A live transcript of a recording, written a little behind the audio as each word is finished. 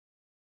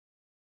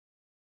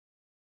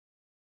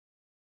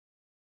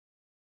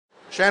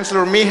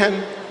Chancellor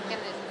Meehan,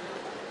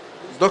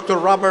 Dr.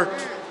 Robert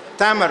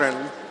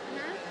Tamarin,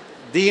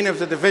 Dean of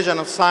the Division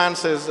of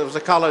Sciences of the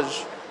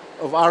College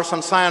of Arts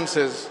and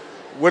Sciences,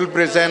 will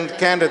present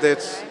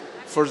candidates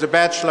for the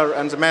bachelor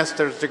and the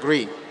master's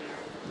degree.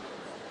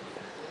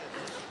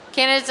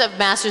 Candidates of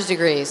master's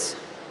degrees.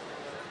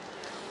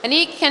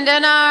 Anik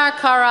Kandanar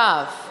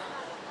Karav.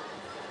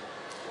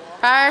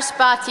 Pars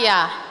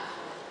Bhatia.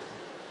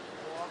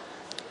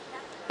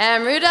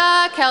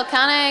 Amruda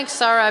Kalkanik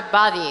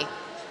Sarabadi.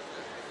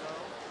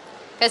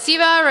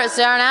 Kasiva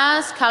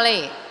Razarnaz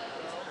Kali.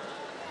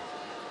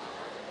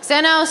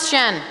 Xenos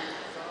Shen.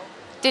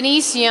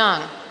 Denise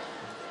Young.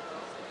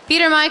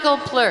 Peter Michael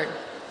Plurt.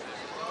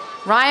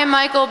 Ryan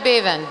Michael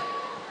Bevan.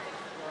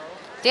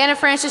 Dana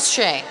Francis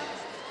Shea.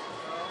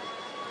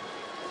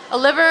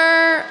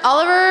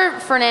 Oliver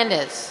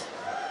Fernandez.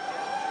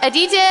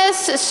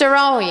 Adidas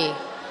Sarawi.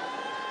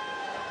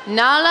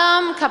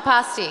 Nalam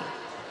Kapasi.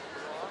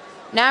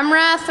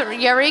 Namrath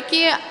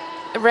Yariki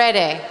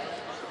Rede.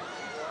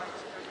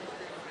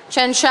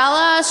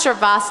 Chanchala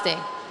Sravaste.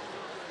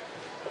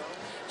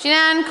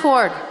 Jinan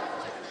Cord.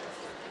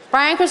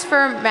 Brian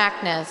Christopher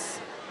Mackness.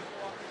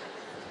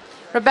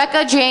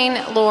 Rebecca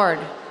Jane Lord.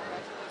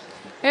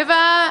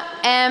 Riva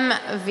M.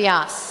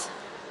 Vyas.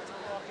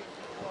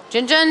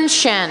 Jinjun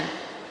Shen.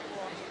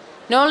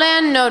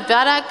 Nolan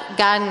Nodadak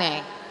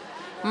Gagne.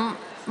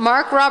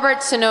 Mark Robert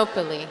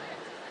Sinopoli.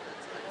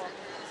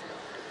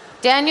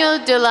 Daniel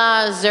de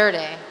la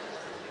Zerde.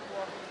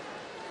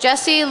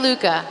 Jesse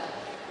Luca.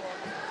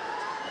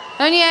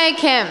 Onye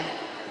Kim.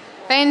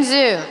 Feng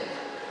Zhu.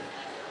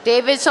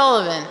 David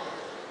Sullivan.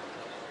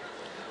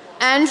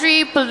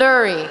 Andrew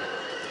Peluri.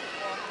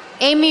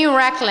 Amy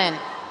Racklin.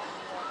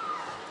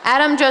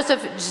 Adam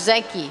Joseph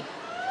Zeki.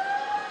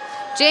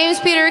 James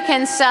Peter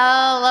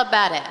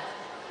Kensalabade.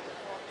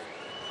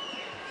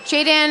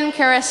 Chetan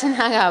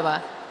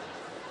Karasanagaba.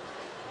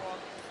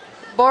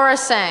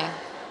 Boris Sang.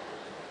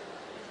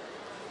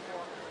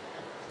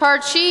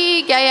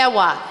 Parchi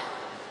Gayawat.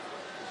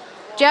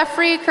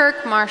 Jeffrey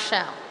Kirk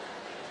Marshall.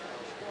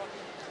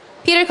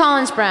 Peter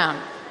Collins Brown.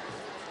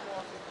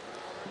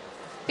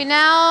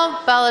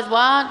 Pinal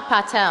Baladwat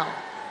Patel.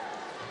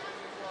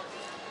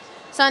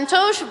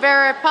 Santosh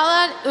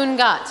Veripalat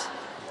Ungat.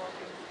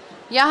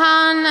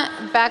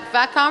 Yahan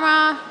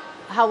Bakvakama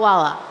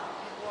Hawala.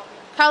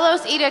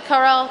 Carlos Ida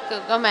Carol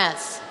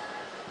Gomez.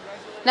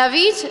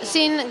 Navit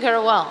Sin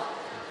Garwal.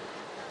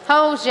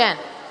 Ho Zhen.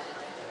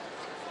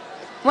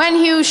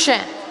 Wenhu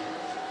Shen.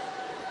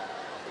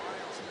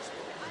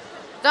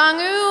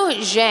 Dongu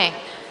Zhang.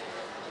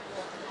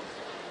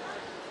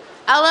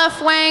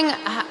 Aleph Wang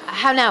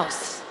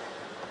Hanaus.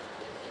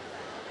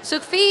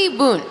 Sukfi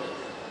Boon.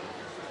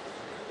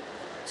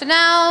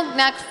 Sunal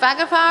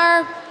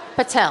Nakfagafar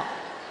Patel.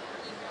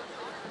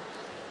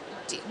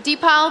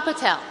 Deepal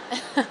Patel.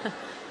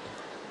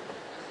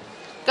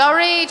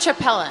 Gauri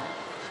Chapelan.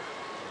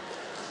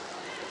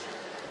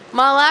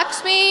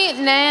 Malaxmi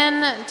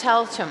Nan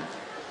Telchum.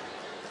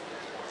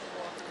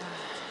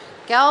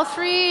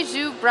 Galthri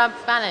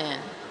Zubrabanan.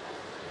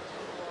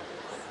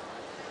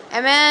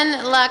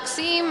 Aman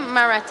Laksim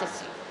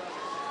Maratasi.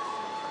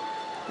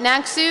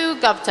 Naksu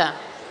Gupta.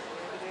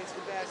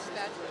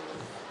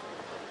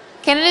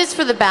 Candidates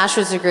for the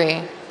bachelor's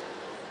degree.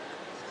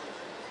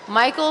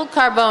 Michael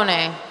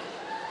Carbone.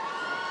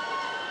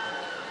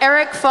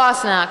 Eric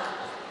Fosnack.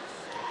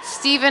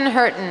 Stephen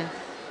Hurton.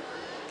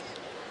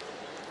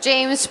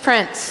 James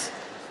Prince.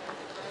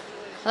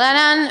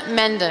 Lennon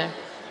Mender.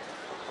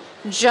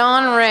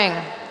 John Ring.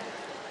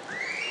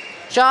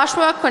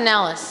 Joshua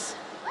Cornelis.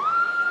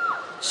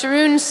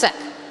 Sharoon Sek.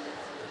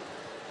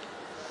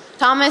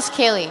 Thomas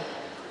Cayley.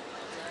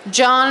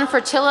 John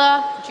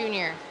Fertilla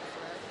Jr.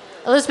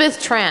 Elizabeth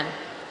Tran.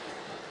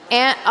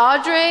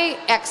 Audrey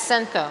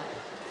Aksenko.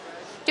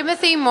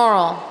 Timothy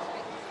Morrill.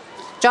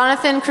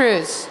 Jonathan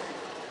Cruz.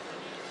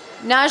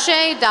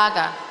 Najee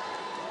Daga.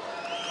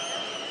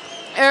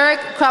 Eric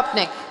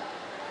Krupnik.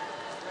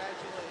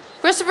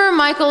 Christopher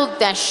Michael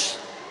Desch.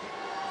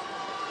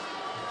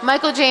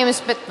 Michael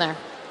James Bittner.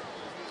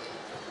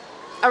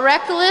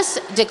 Areculus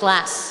de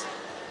Glass.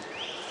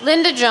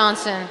 Linda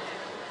Johnson.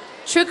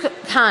 Truk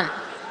Khan.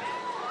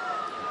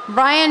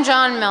 Brian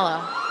John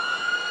Mello.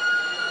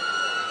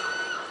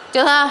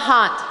 Dilla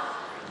Hunt.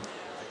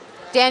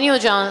 Daniel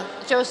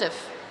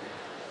Joseph.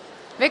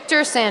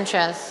 Victor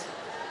Sanchez.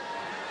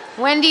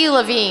 Wendy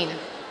Levine.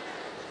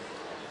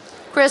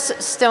 Chris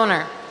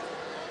Stoner.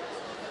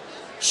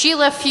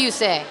 Sheila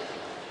Fuse.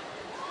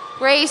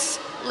 Grace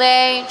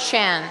Lei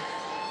Chan.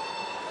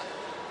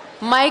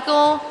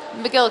 Michael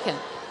McGillican.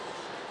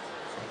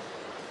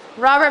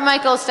 Robert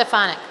Michael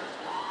Stefanik.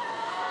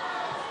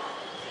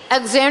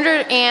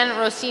 Alexander Ann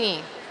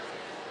Rossini.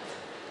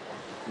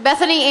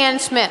 Bethany Ann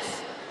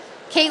Smith.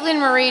 Caitlin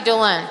Marie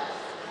Dolan.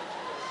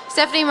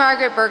 Stephanie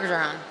Margaret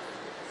Bergeron.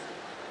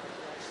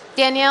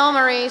 Danielle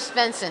Marie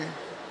Svensson.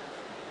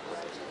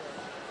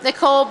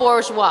 Nicole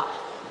Bourgeois.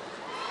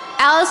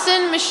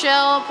 Allison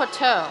Michelle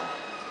Poteau.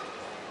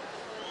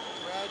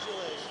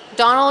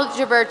 Donald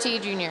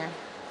Gibberti Jr.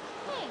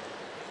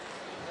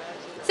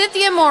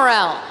 Cynthia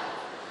Morell.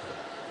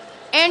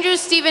 Andrew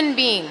Stephen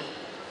Bean.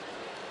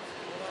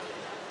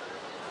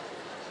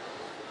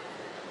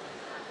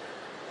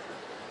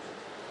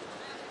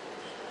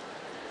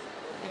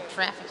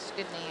 Traffic's a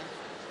good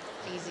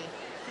name. Easy.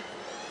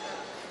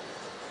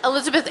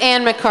 Elizabeth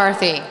Ann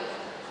McCarthy.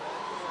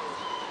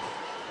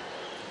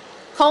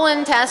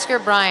 Colin Tasker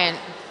Bryant.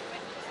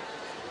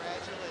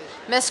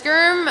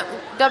 Meskerm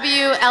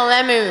W.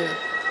 Lemu.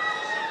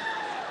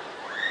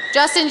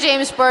 Justin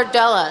James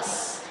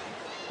Bordellas.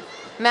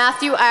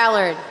 Matthew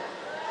Allard.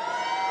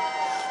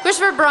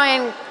 Christopher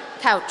Brian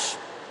Couch.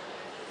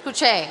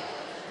 Couche.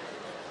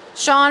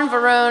 Sean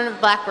Varone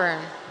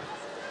Blackburn.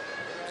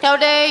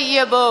 Kaude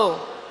Yabo.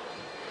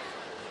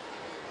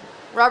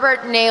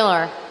 Robert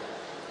Naylor.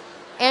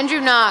 Andrew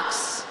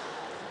Knox.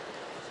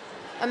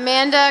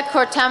 Amanda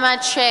Kortama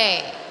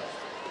Che.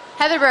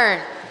 Heather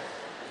Byrne.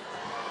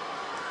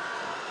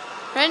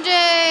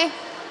 Renjay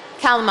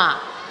Kalma.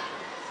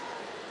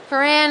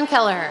 Karan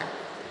Kelleher.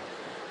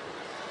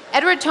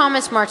 Edward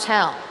Thomas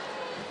Martell.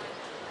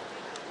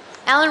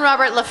 Alan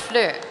Robert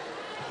Lafleur.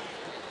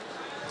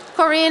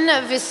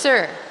 Corinne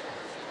Visser.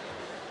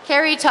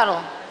 Carrie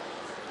Tuttle.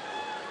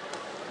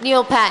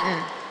 Neil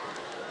Patton.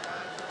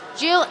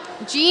 Joe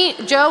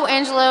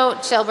Angelo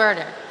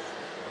Shelberter.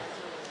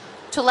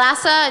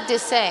 Tulasa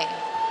Desai.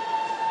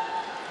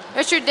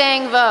 Richard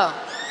Dang Vo.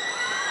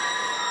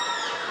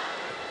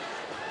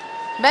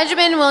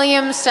 Benjamin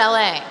William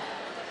Saleh.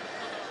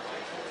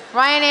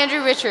 Ryan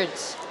Andrew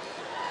Richards.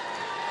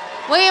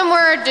 William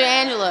Word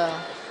DeAngelo.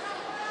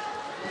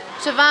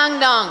 Savang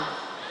Dong.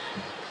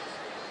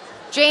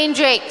 Jane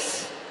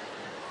Jakes.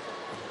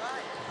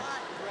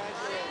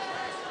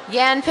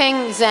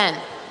 Yanping Zhen.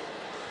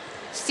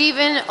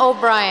 Stephen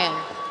O'Brien.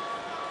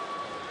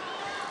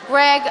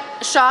 Greg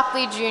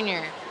Shockley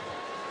Jr.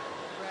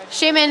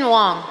 Shimin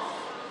Wong.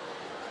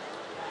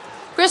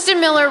 Kristen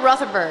Miller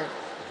Rutherford.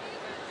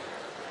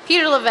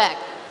 Peter Levesque.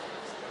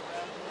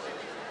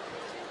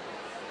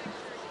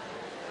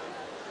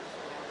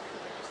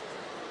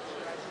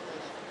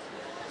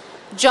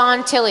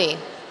 John Tilley.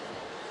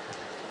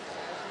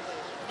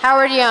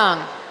 Howard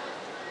Young.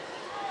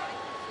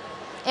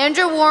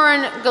 Andrew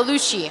Warren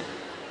Galucci.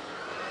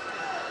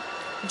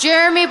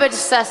 Jeremy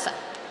Badisessa.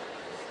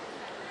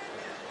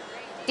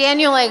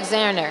 Daniel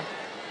Alexander.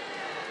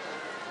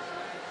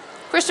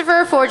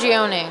 Christopher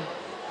Forgione.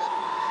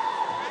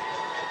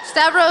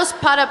 Stavros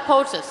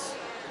Patapotis.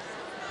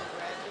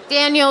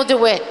 Daniel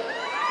DeWitt.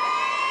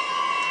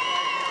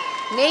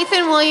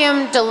 Nathan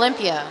William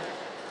DeLimpia.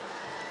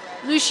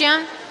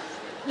 Luciana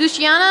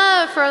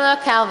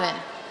Furla Calvin.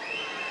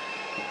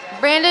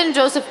 Brandon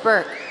Joseph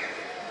Burke.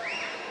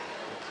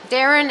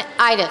 Darren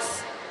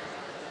Idis.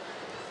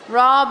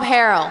 Rob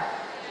Harrell.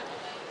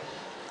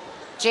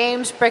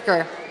 James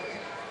Bricker.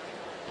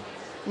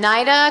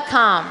 Nida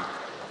Kam.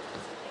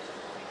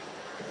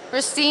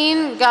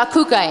 Christine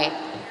Gakukai.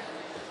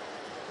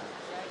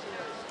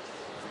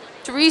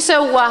 Teresa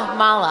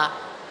Wahmala.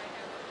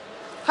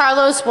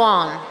 Carlos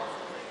Wong.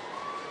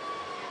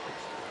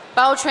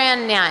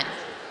 Bautran Nyan.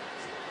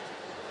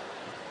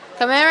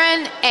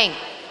 Cameron Eng.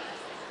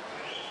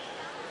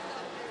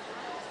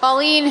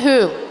 Pauline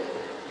Hu.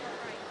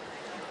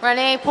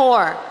 Renee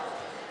Poor.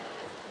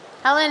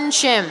 Helen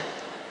Shim.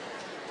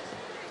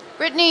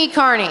 Brittany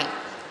Carney.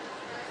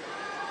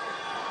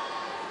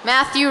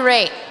 Matthew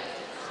Raitt.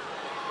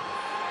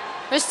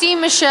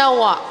 Christine Michelle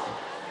Watt.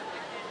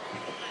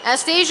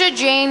 Astasia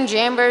Jane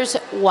Jambers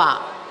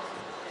Watt.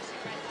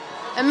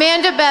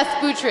 Amanda Beth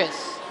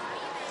Boutros.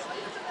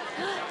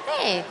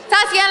 Hey,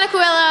 Tatiana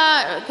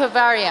Cuella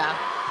Cavaria.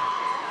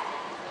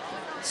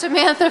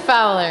 Samantha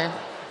Fowler.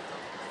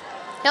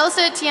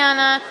 Elsa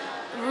Tiana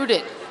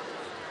Rudick.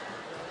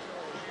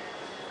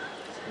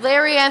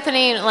 Larry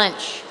Anthony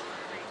Lynch.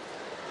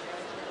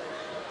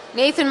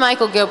 Nathan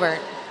Michael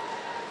Gilbert.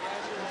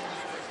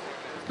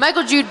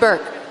 Michael Jude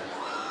Burke.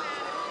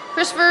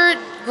 Christopher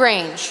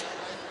Grange.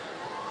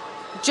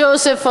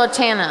 Joseph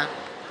Fontana.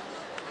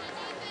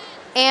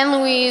 Anne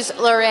Louise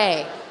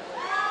Luray.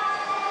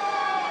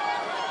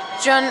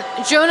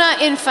 Jonah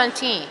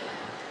Infantine.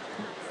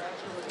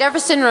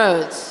 Jefferson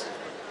Rhodes.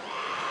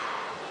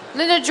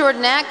 Linda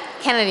Jordanak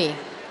Kennedy.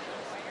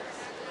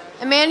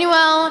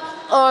 Emmanuel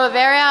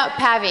Oliveira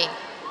Pavi.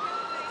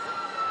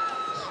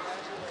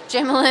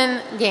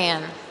 Jemelyn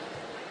Gann.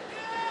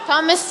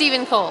 Thomas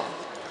Stephen Cole.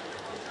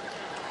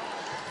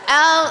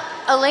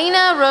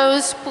 Elena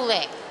Rose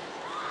Poulet.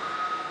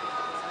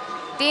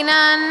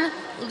 Dinan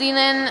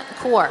Lenin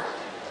Kaur.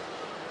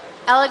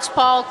 Alex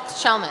Paul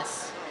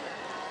Chalmers.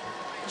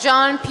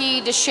 John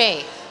P.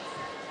 Deshay.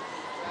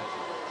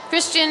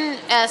 Christian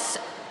S.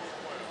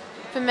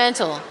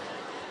 Pimentel.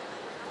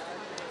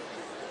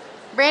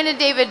 Brandon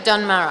David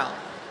Dunmaro.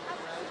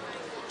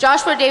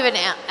 Joshua David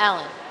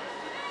Allen.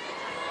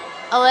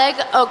 Oleg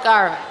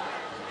O'Gara.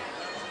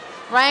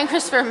 Ryan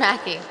Christopher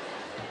Mackey.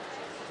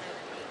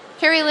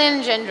 Carrie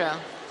Lynn Gendro.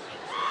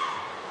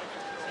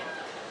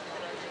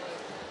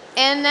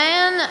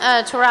 Anand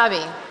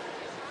Torabi.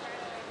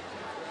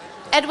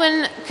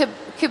 Edwin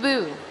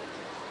Kibu.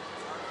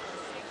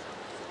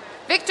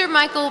 Victor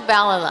Michael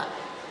Balala.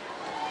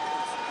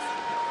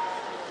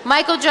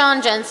 Michael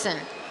John Jensen.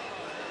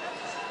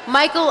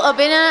 Michael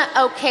Obina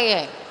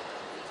Okeye.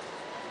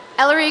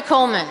 Ellery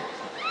Coleman.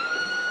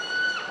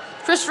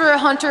 Christopher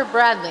Hunter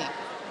Bradley.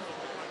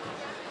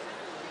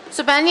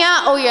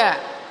 Sabanya Oyer.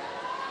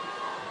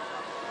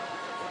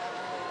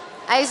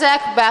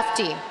 Isaac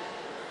Bafti.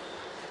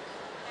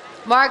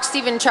 Mark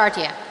Stephen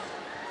Chartier.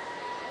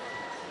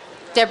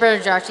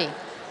 Deborah Jarty.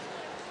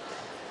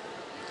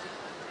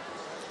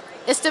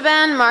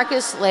 Esteban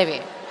Marcus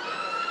Levy.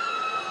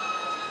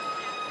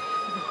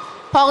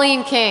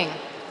 Pauline King.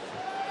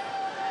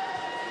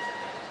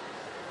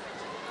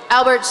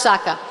 Albert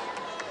Saka.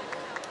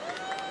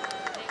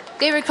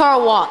 David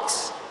Carl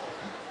Walks.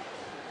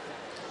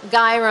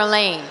 Guy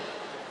Rlane.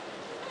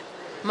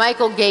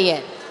 Michael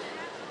Gayet.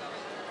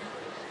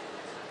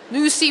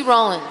 Lucy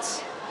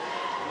Rollins.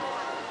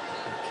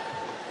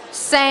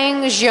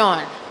 Sang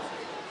Jeon.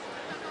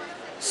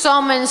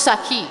 Salman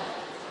Saki.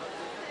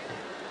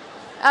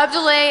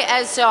 Abdoulaye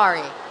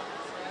Azari.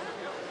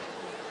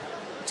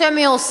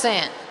 Temil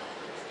San.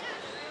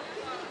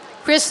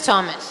 Chris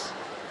Thomas.